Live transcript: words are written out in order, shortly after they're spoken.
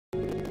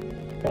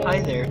Hi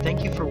there,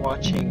 thank you for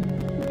watching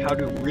How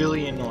to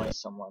Really Annoy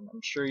Someone.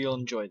 I'm sure you'll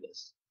enjoy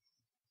this.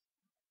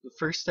 The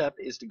first step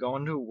is to go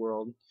into a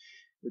world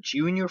which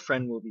you and your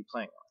friend will be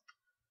playing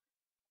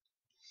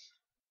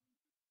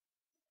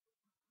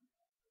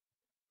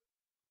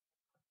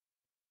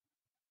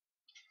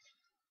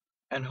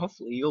on. And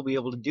hopefully you'll be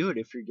able to do it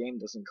if your game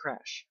doesn't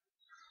crash.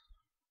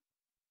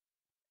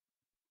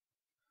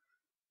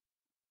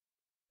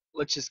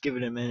 Let's just give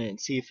it a minute and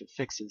see if it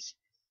fixes.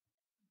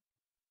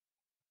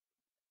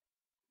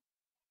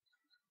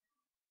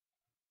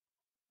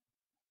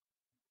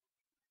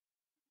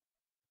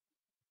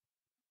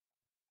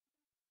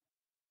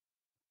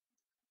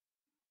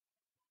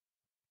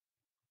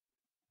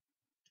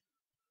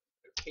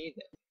 Okay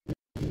then.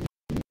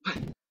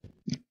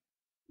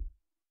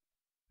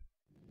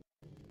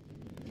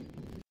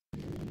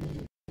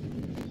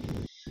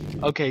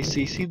 Okay, so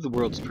you see the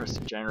world's press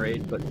to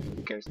generate, but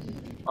who cares?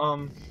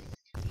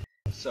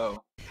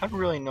 So, how to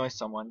really annoy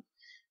someone,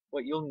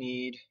 what you'll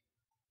need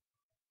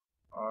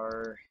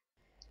are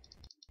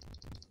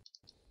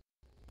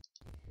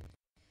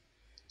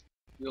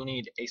you'll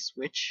need a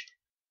switch,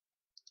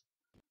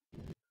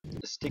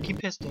 a sticky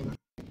piston,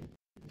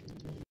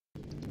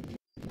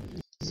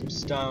 some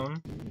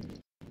stone,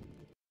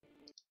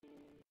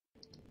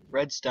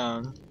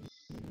 redstone,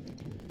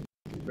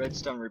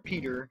 redstone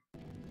repeater,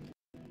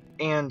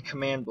 and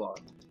command block.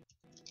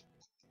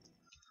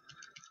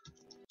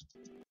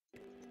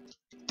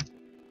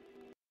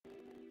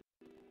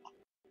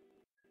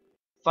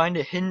 Find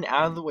a hidden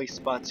out of the way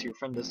spot so your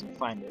friend doesn't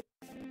find it.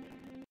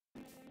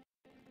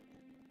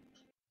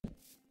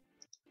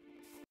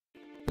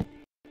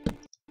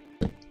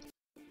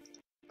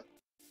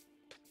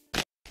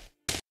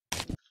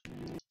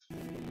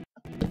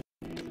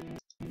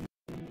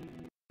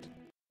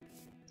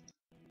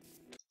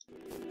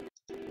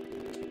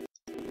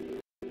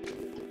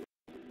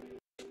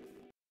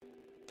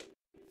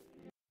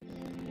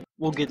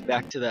 We'll get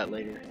back to that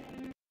later.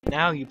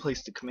 Now you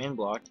place the command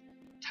block,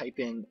 type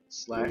in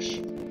 /effect,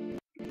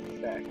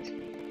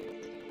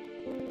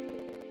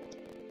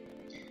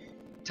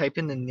 type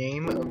in the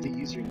name of the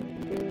user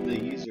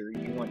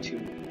you want to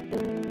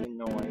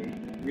annoy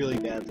really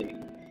badly.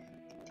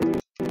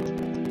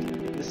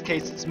 In this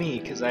case it's me,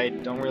 because I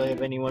don't really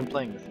have anyone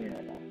playing with me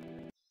right now.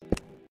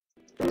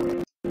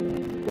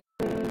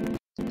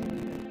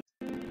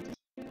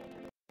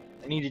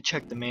 I need to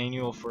check the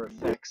manual for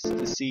effects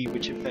to see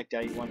which effect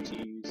I want to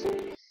use.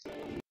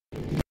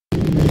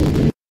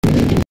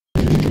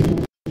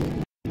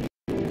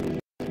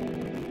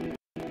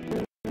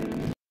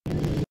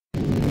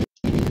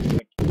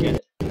 I can get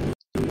it.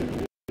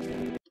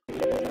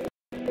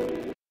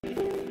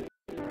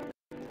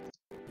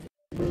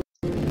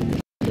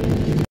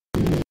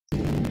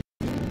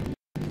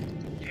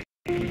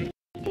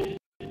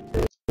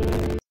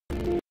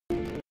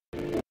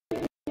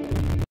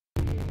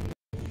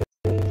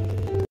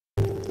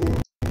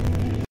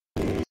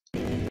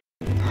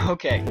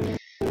 Okay,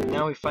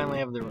 now we finally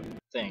have the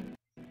thing.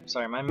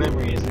 Sorry, my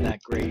memory isn't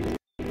that great.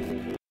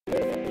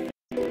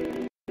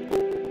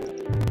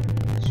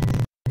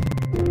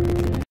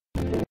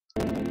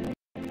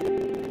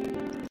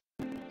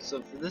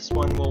 So for this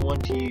one, we'll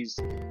want to use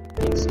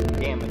instant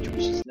damage,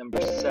 which is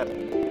number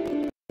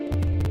 7.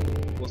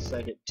 We'll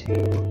set it to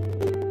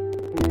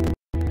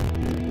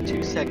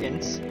 2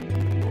 seconds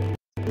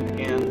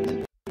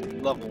and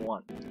level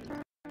 1.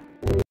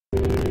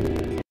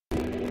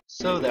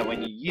 So that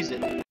when you use it,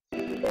 let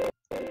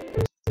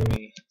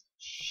me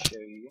show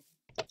you,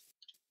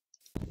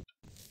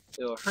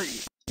 it'll hurt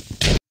you.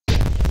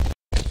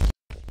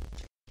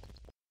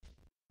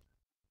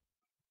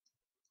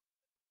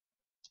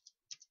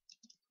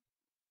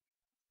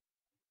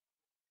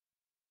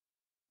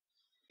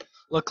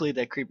 Luckily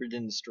that creeper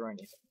didn't destroy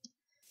anything.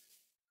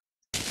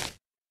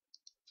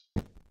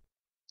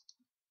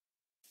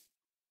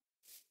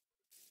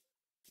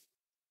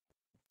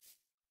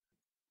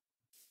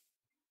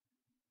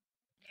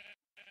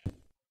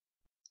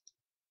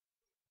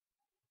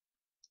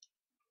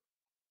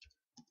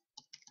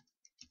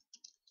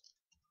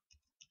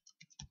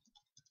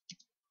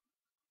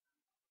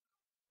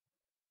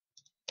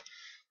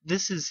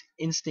 This is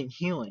instant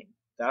healing.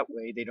 That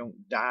way they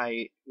don't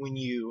die when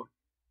you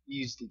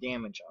use the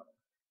damage on them.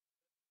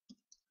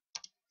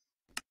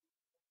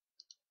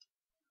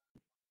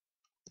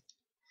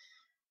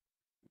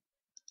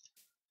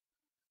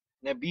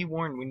 Now be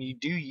warned, when you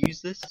do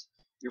use this,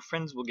 your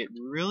friends will get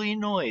really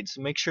annoyed,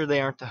 so make sure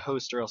they aren't the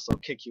host or else they'll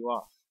kick you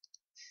off.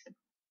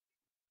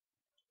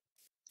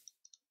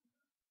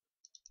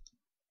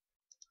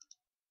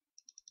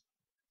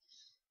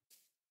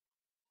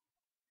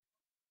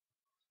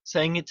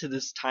 Setting it to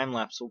this time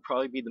lapse will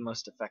probably be the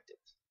most effective.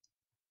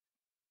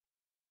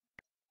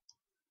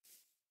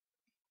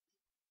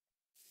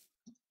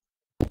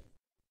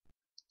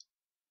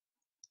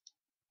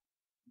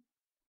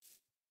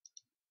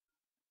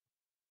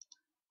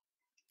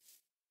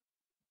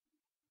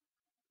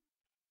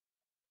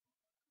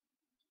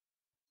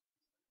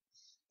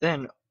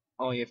 Then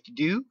all you have to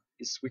do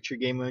is switch your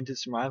game mode to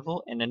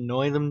survival and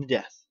annoy them to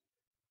death.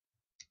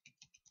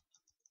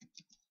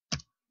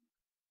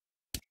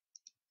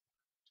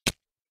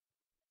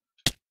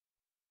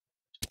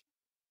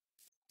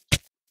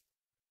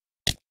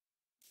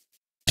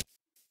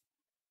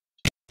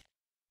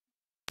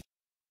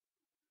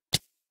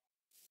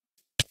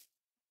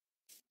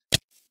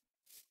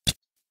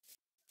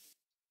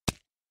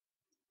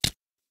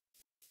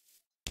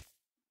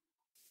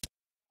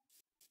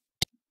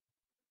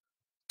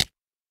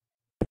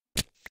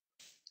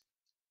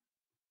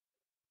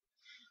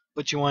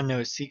 But you want to know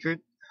a secret?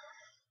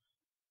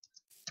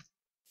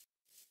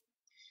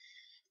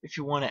 If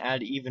you want to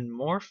add even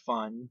more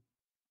fun,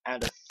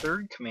 add a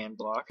third command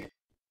block.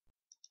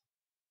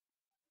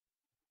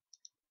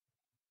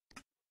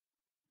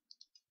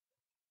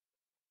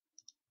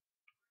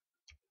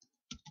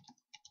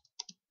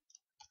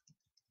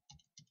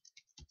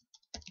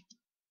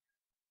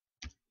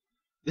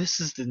 This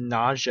is the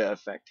nausea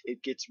effect.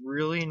 It gets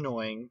really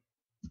annoying.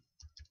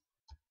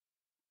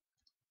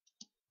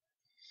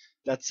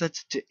 That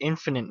sets it to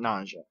infinite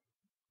nausea.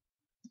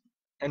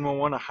 And we'll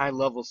want a high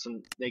level so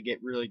they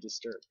get really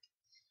disturbed.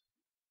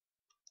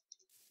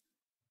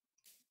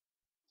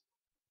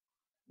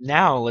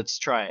 Now let's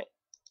try it.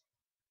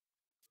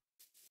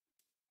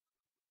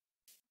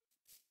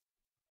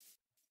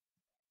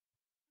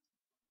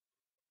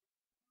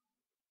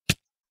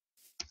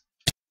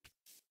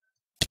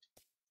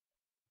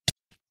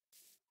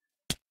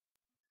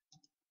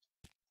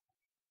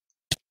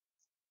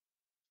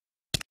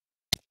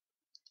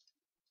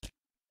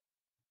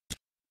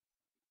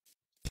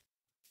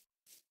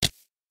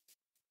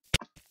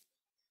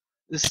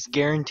 This is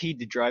guaranteed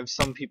to drive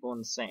some people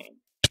insane.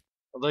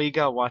 Although you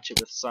gotta watch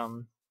it with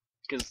some,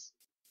 because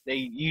they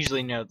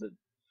usually know the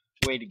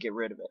way to get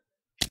rid of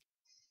it.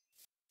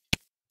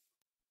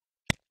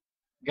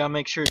 You gotta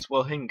make sure it's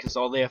well hidden, because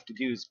all they have to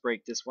do is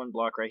break this one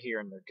block right here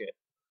and they're good.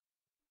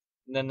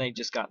 And then they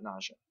just got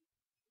nausea.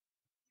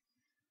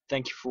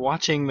 Thank you for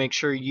watching. Make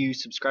sure you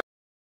subscribe.